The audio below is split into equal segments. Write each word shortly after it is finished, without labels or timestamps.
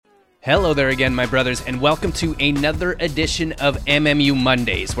Hello there again, my brothers, and welcome to another edition of MMU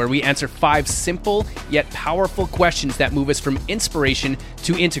Mondays, where we answer 5 simple yet powerful questions that move us from inspiration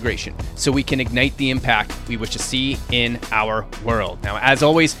to integration, so we can ignite the impact we wish to see in our world. Now, as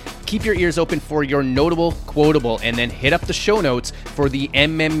always, keep your ears open for your notable, quotable, and then hit up the show notes for the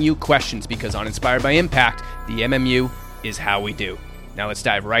MMU questions, because on Inspired by Impact, the MMU is how we do. Now let's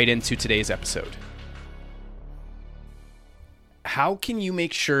dive right into today's episode. How can you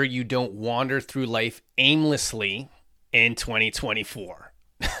make sure you don't wander through life aimlessly in 2024?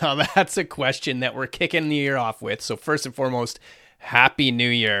 Now, that's a question that we're kicking the year off with. So first and foremost, Happy New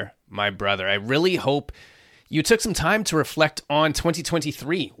Year, my brother. I really hope you took some time to reflect on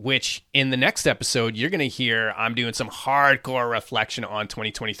 2023, which in the next episode, you're going to hear I'm doing some hardcore reflection on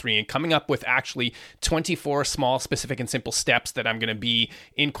 2023 and coming up with actually 24 small, specific, and simple steps that I'm going to be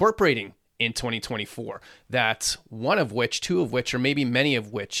incorporating in 2024, that one of which, two of which, or maybe many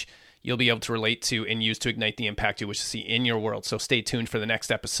of which you'll be able to relate to and use to ignite the impact you wish to see in your world. So stay tuned for the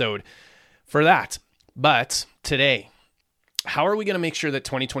next episode for that. But today, how are we going to make sure that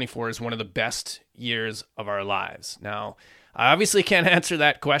 2024 is one of the best years of our lives? Now, I obviously can't answer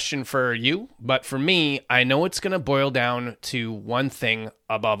that question for you, but for me, I know it's going to boil down to one thing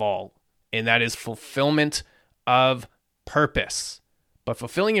above all, and that is fulfillment of purpose. But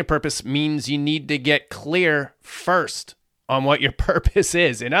fulfilling your purpose means you need to get clear first on what your purpose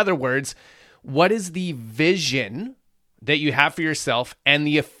is. In other words, what is the vision that you have for yourself and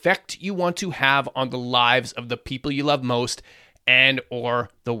the effect you want to have on the lives of the people you love most and or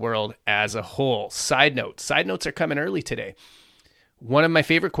the world as a whole? Side notes are coming early today. One of my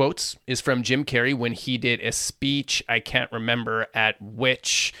favorite quotes is from Jim Carrey when he did a speech. I can't remember at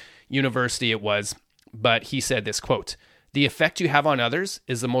which university it was, but he said this quote: "The effect you have on others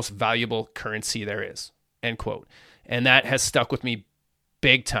is the most valuable currency there is," end quote. And that has stuck with me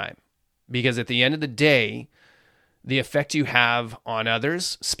big time, because at the end of the day, the effect you have on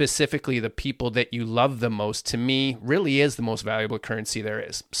others, specifically the people that you love the most, to me, really is the most valuable currency there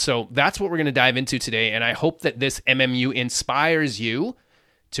is. So that's what we're going to dive into today. And I hope that this MMU inspires you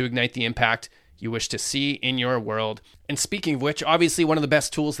to ignite the impact you wish to see in your world. And speaking of which, obviously one of the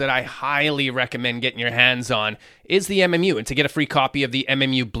best tools that I highly recommend getting your hands on is the MMU. And to get a free copy of the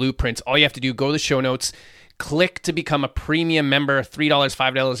MMU Blueprint, all you have to do, go to the show notes, click to become a premium member, $3,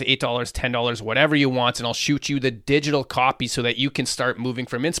 $5, $8, $10, whatever you want, and I'll shoot you the digital copy so that you can start moving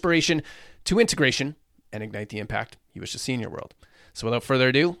from inspiration to integration and ignite the impact you wish to see in your world. So without further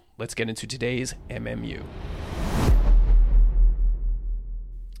ado, let's get into today's MMU.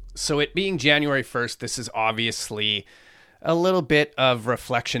 So it being January 1st, this is obviously a little bit of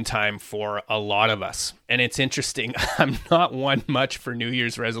reflection time for a lot of us. And it's interesting, I'm not one much for New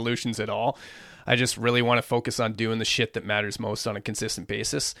Year's resolutions at all. I just really want to focus on doing the shit that matters most on a consistent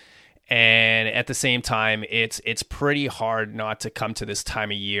basis. And at the same time, it's pretty hard not to come to this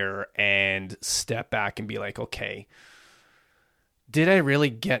time of year and step back and be like, okay, did I really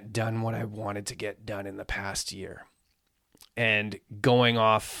get done what I wanted to get done in the past year? And going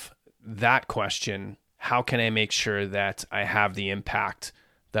off that question, how can I make sure that I have the impact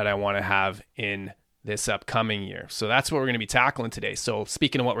that I want to have in this upcoming year? So that's what we're going to be tackling today. So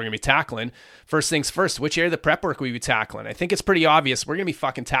speaking of what we're going to be tackling, first things first, which area of the prep work will we be tackling? I think it's pretty obvious. We're going to be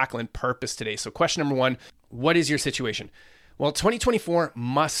fucking tackling purpose today. So question number 1, what is your situation? Well, 2024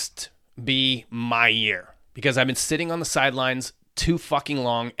 must be my year, because I've been sitting on the sidelines too fucking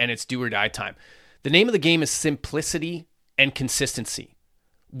long and it's do or die time. The name of the game is simplicity and consistency.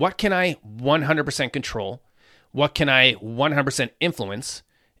 What can I 100% control? What can I 100% influence?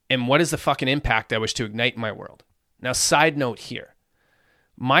 And what is the fucking impact I wish to ignite in my world? Now, side note here,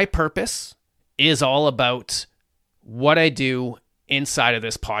 my purpose is all about what I do inside of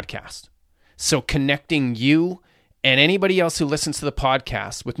this podcast. So connecting you and anybody else who listens to the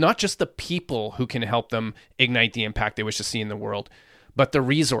podcast with not just the people who can help them ignite the impact they wish to see in the world, but the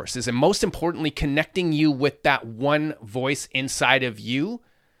resources, and most importantly, connecting you with that one voice inside of you,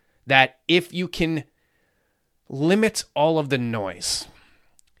 that if you can limit all of the noise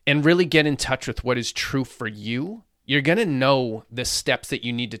and really get in touch with what is true for you, you're going to know the steps that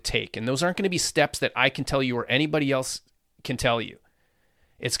you need to take. And those aren't going to be steps that I can tell you or anybody else can tell you.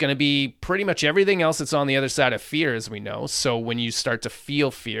 It's going to be pretty much everything else that's on the other side of fear, as we know. So when you start to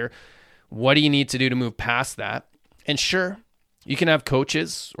feel fear, what do you need to do to move past that? And sure, you can have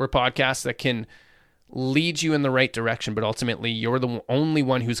coaches or podcasts that can lead you in the right direction, but ultimately you're the only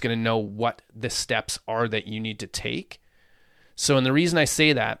one who's going to know what the steps are that you need to take. So, and the reason I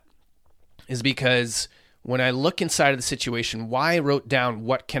say that is because when I look inside of the situation, why I wrote down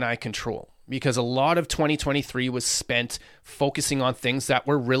what can I control? because a lot of 2023 was spent focusing on things that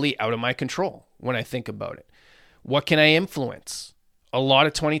were really out of my control when I think about it. What can I influence? A lot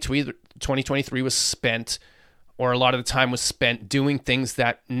of 2023 was spent, or a lot of the time was spent doing things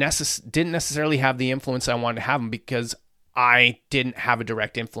that didn't necessarily have the influence I wanted to have them because I didn't have a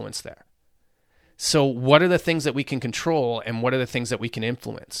direct influence there. So what are the things that we can control and what are the things that we can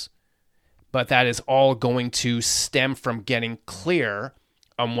influence? But that is all going to stem from getting clear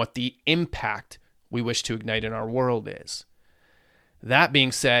on what the impact we wish to ignite in our world is. That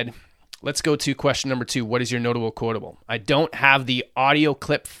being said, let's go to question number 2. What is your notable quotable? I don't have the audio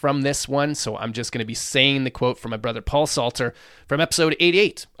clip from this one, so I'm just going to be saying the quote from my brother Paul Salter from episode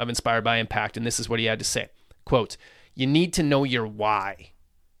 88 of Inspired by Impact, and this is what he had to say. Quote, "You need to know your why.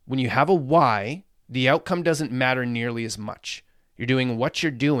 When you have a why, the outcome doesn't matter nearly as much. You're doing what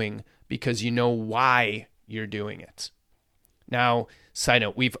you're doing because you know why you're doing it." Now, side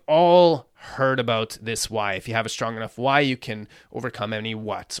note, we've all heard about this why. If you have a strong enough why, you can overcome any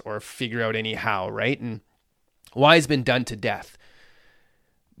what or figure out any how, right? And why has been done to death.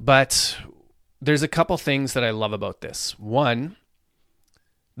 But there's a couple things that I love about this. One,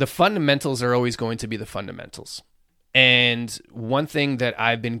 the fundamentals are always going to be the fundamentals. And one thing that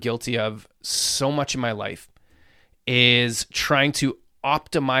I've been guilty of so much in my life is trying to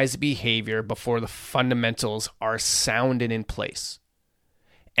optimize behavior before the fundamentals are sound and in place.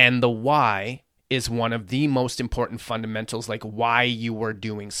 And the why is one of the most important fundamentals, like why you were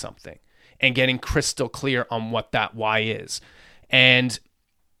doing something and getting crystal clear on what that why is. And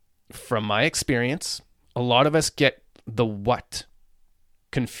from my experience, a lot of us get the what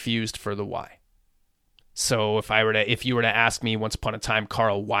confused for the why. So if you were to ask me once upon a time,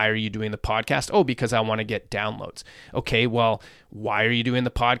 Carl, why are you doing the podcast? Oh, because I want to get downloads. Okay, well, why are you doing the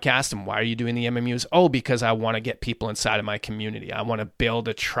podcast and why are you doing the MMUs? Oh, because I want to get people inside of my community. I want to build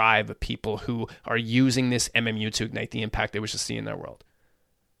a tribe of people who are using this MMU to ignite the impact they wish to see in their world.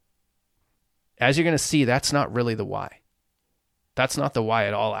 As you're going to see, that's not really the why. That's not the why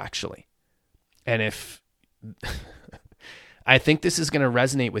at all, actually. And if I think this is going to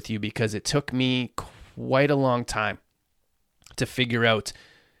resonate with you because it took me quite a long time to figure out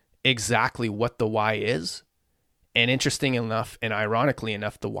exactly what the why is. And interesting enough, and ironically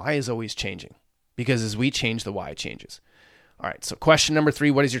enough, the why is always changing because as we change, the why changes. All right, so question number 3,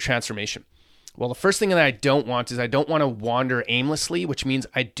 what is your transformation? Well, the first thing that I don't want is I don't want to wander aimlessly, which means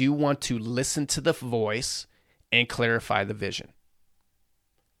I do want to listen to the voice and clarify the vision.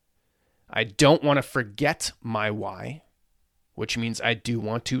 I don't want to forget my why, which means I do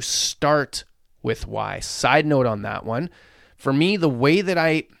want to start with why. Side note on that one, for me, the way that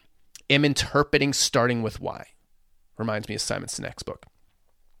I am interpreting starting with why reminds me of Simon Sinek's book.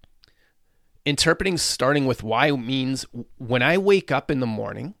 Interpreting starting with why means when I wake up in the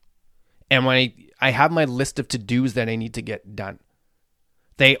morning and when I have my list of to-dos that I need to get done,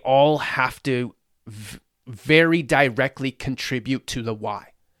 they all have to very directly contribute to the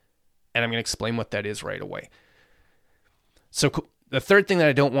why. And I'm going to explain what that is right away. So the third thing that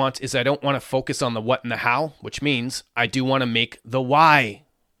I don't want is I don't want to focus on the what and the how, which means I do want to make the why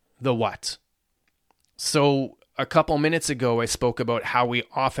the what. So a couple minutes ago, I spoke about how we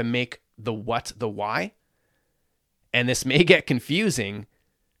often make the what the why. And this may get confusing,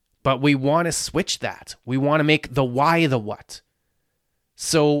 but we want to switch that. We want to make the why the what.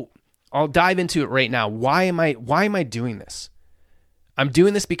 So I'll dive into it right now. Why am I doing this? I'm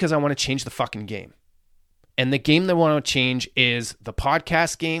doing this because I want to change the fucking game. And the game that I want to change is the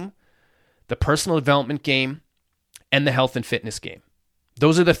podcast game, the personal development game, and the health and fitness game.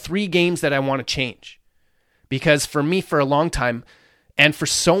 Those are the 3 games that I want to change. Because for me, for a long time, and for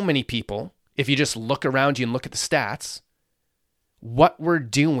so many people, if you just look around you and look at the stats, what we're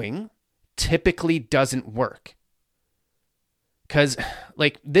doing typically doesn't work. Because,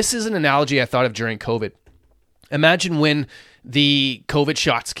 this is an analogy I thought of during COVID. Imagine when the COVID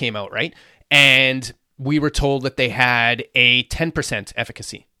shots came out, right? And we were told that they had a 10%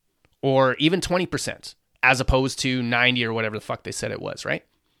 efficacy or even 20% as opposed to 90 or whatever the fuck they said it was, right?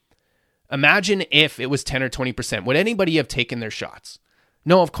 Imagine if it was 10 or 20%. Would anybody have taken their shots?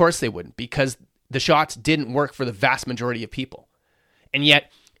 No, of course they wouldn't, because the shots didn't work for the vast majority of people. And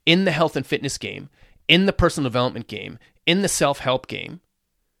yet, in the health and fitness game, in the personal development game, in the self-help game,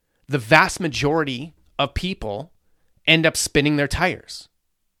 the vast majority of people end up spinning their tires.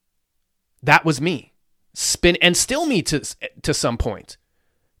 That was me. And still me to some point.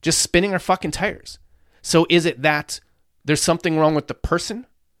 Just spinning our fucking tires. So is it that there's something wrong with the person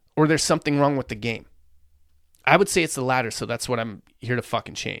or there's something wrong with the game? I would say it's the latter, so that's what I'm here to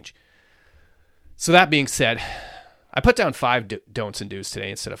fucking change. So that being said, I put down 5 don'ts and do's today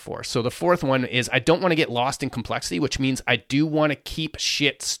instead of 4. So the fourth one is I don't want to get lost in complexity, which means I do want to keep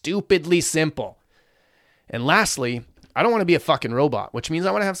shit stupidly simple. And lastly, I don't want to be a fucking robot, which means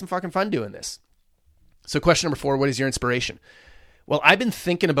I want to have some fucking fun doing this. So question number 4, what is your inspiration? Well, I've been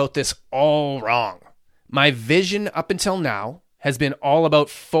thinking about this all wrong. My vision up until now has been all about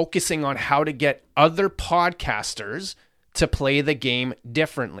focusing on how to get other podcasters to play the game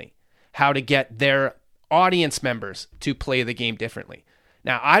differently, how to get their audience members to play the game differently.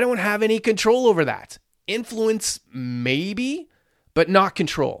 Now, I don't have any control over that. Influence, maybe, but not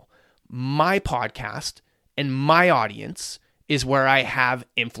control. My podcast and my audience is where I have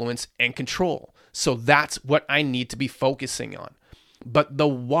influence and control. So that's what I need to be focusing on. But the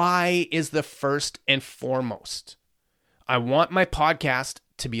why is the first and foremost. I want my podcast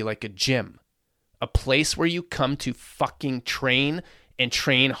to be like a gym, a place where you come to fucking train and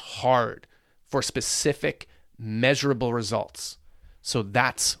train hard for specific, measurable results. So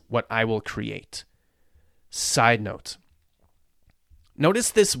that's what I will create. Side note. Notice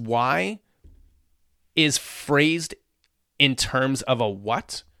this why is phrased in terms of a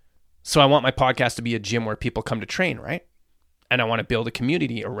what. So I want my podcast to be a gym where people come to train, right? And I want to build a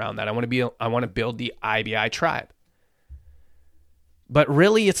community around that. I want to build the IBI tribe. But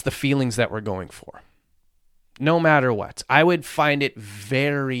really, it's the feelings that we're going for. No matter what, I would find it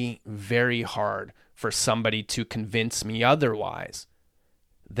very, very hard for somebody to convince me otherwise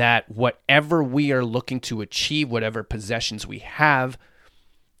that whatever we are looking to achieve, whatever possessions we have,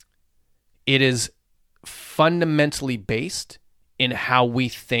 it is fundamentally based in how we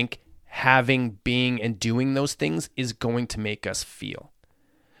think having, being, and doing those things is going to make us feel.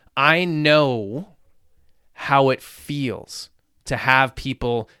 I know how it feels to have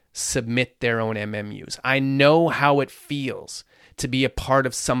people submit their own MMUs. I know how it feels to be a part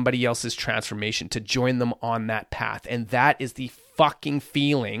of somebody else's transformation, to join them on that path. And that is the fucking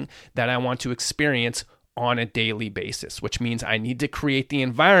feeling that I want to experience on a daily basis, which means I need to create the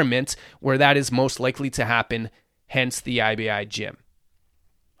environment where that is most likely to happen, hence the IBI gym.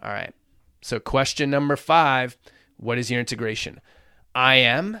 All right. So question number 5, what is your integration? I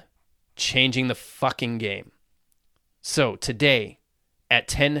am changing the fucking game. So today, at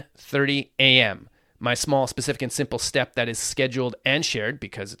 10:30 a.m., my small, specific, and simple step that is scheduled and shared,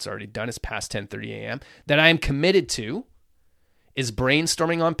 because it's already done, is past 10:30 a.m., that I am committed to is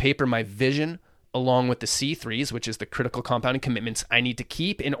brainstorming on paper my vision along with the C3s, which is the critical compounding commitments I need to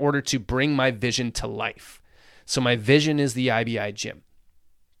keep in order to bring my vision to life. So my vision is the IBI gym.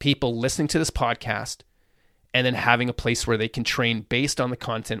 People listening to this podcast and then having a place where they can train based on the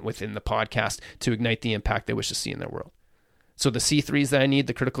content within the podcast to ignite the impact they wish to see in their world. So the C3s that I need,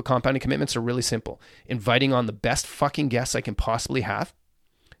 the critical compounding commitments, are really simple. Inviting on the best fucking guests I can possibly have,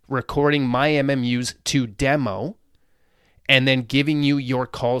 recording my MMUs to demo, and then giving you your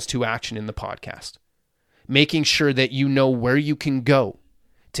calls to action in the podcast. Making sure that you know where you can go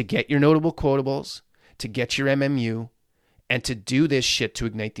to get your notable quotables, to get your MMU, and to do this shit to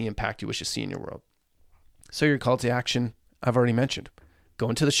ignite the impact you wish to see in your world. So your call to action, I've already mentioned. Go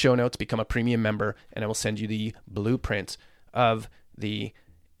into the show notes, become a premium member, and I will send you the blueprint of the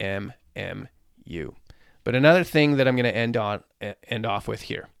MMU. But another thing that I'm going to end off with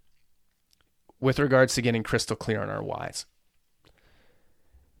here, with regards to getting crystal clear on our whys.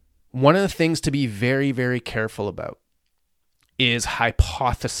 One of the things to be very, very careful about is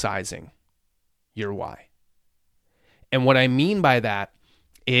hypothesizing your why. And what I mean by that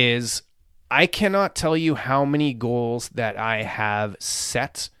is I cannot tell you how many goals that I have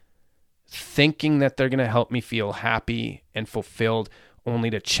set thinking that they're going to help me feel happy and fulfilled, only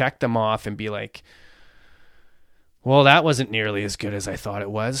to check them off and be like, well, that wasn't nearly as good as I thought it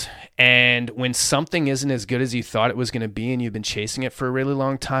was. And when something isn't as good as you thought it was going to be and you've been chasing it for a really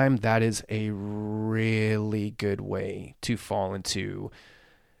long time, that is a really good way to fall into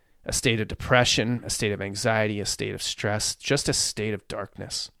a state of depression, a state of anxiety, a state of stress, just a state of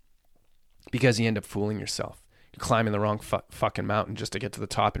darkness, because you end up fooling yourself. You're climbing the wrong fucking mountain just to get to the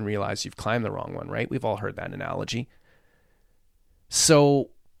top and realize you've climbed the wrong one, right? We've all heard that analogy. So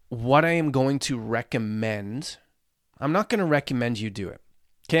what I am going to recommend, I'm not going to recommend you do it.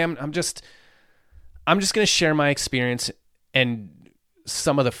 Okay, I'm just going to share my experience and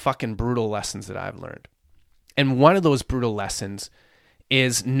some of the fucking brutal lessons that I've learned. And one of those brutal lessons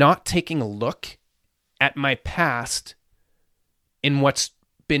is not taking a look at my past in what's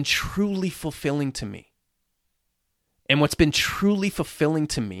been truly fulfilling to me. And what's been truly fulfilling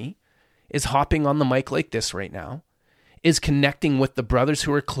to me is hopping on the mic like this right now, is connecting with the brothers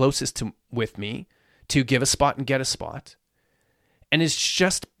who are closest with me to give a spot and get a spot. And it's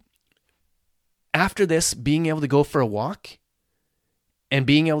just after this, being able to go for a walk and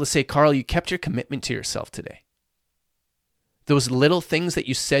being able to say, Carl, you kept your commitment to yourself today. Those little things that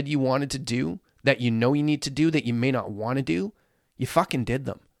you said you wanted to do, that you know you need to do, that you may not want to do, you fucking did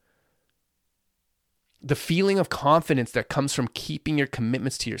them. The feeling of confidence that comes from keeping your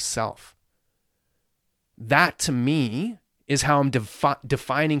commitments to yourself. That to me is how I'm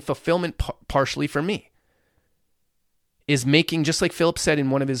defining fulfillment partially for me. Is making, just like Philip said in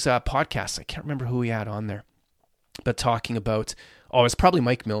one of his podcasts, I can't remember who he had on there, but talking about, it's probably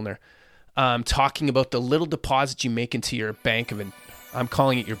Mike Milner, talking about the little deposits you make into your bank of, I'm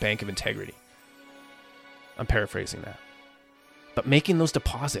calling it your bank of integrity. I'm paraphrasing that. But making those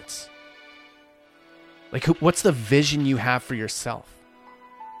deposits. Like, what's the vision you have for yourself?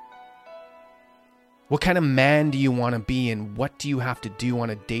 What kind of man do you want to be, and what do you have to do on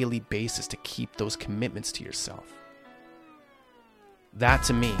a daily basis to keep those commitments to yourself? That,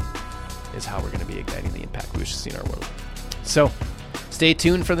 to me, is how we're going to be igniting the impact we wish to see in our world. So, stay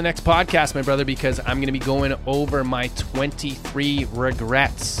tuned for the next podcast, my brother, because I'm going to be going over my 23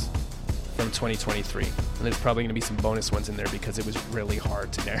 regrets from 2023. And there's probably going to be some bonus ones in there because it was really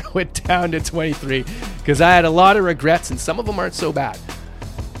hard to narrow it down to 23 because I had a lot of regrets and some of them aren't so bad.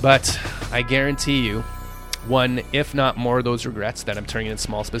 But I guarantee you, one, if not more of those regrets that I'm turning into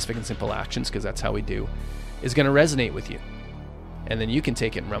small, specific, and simple actions, because that's how we do, is going to resonate with you. And then you can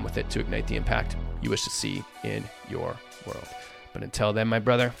take it and run with it to ignite the impact you wish to see in your world. But until then, my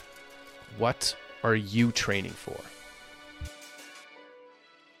brother, what are you training for?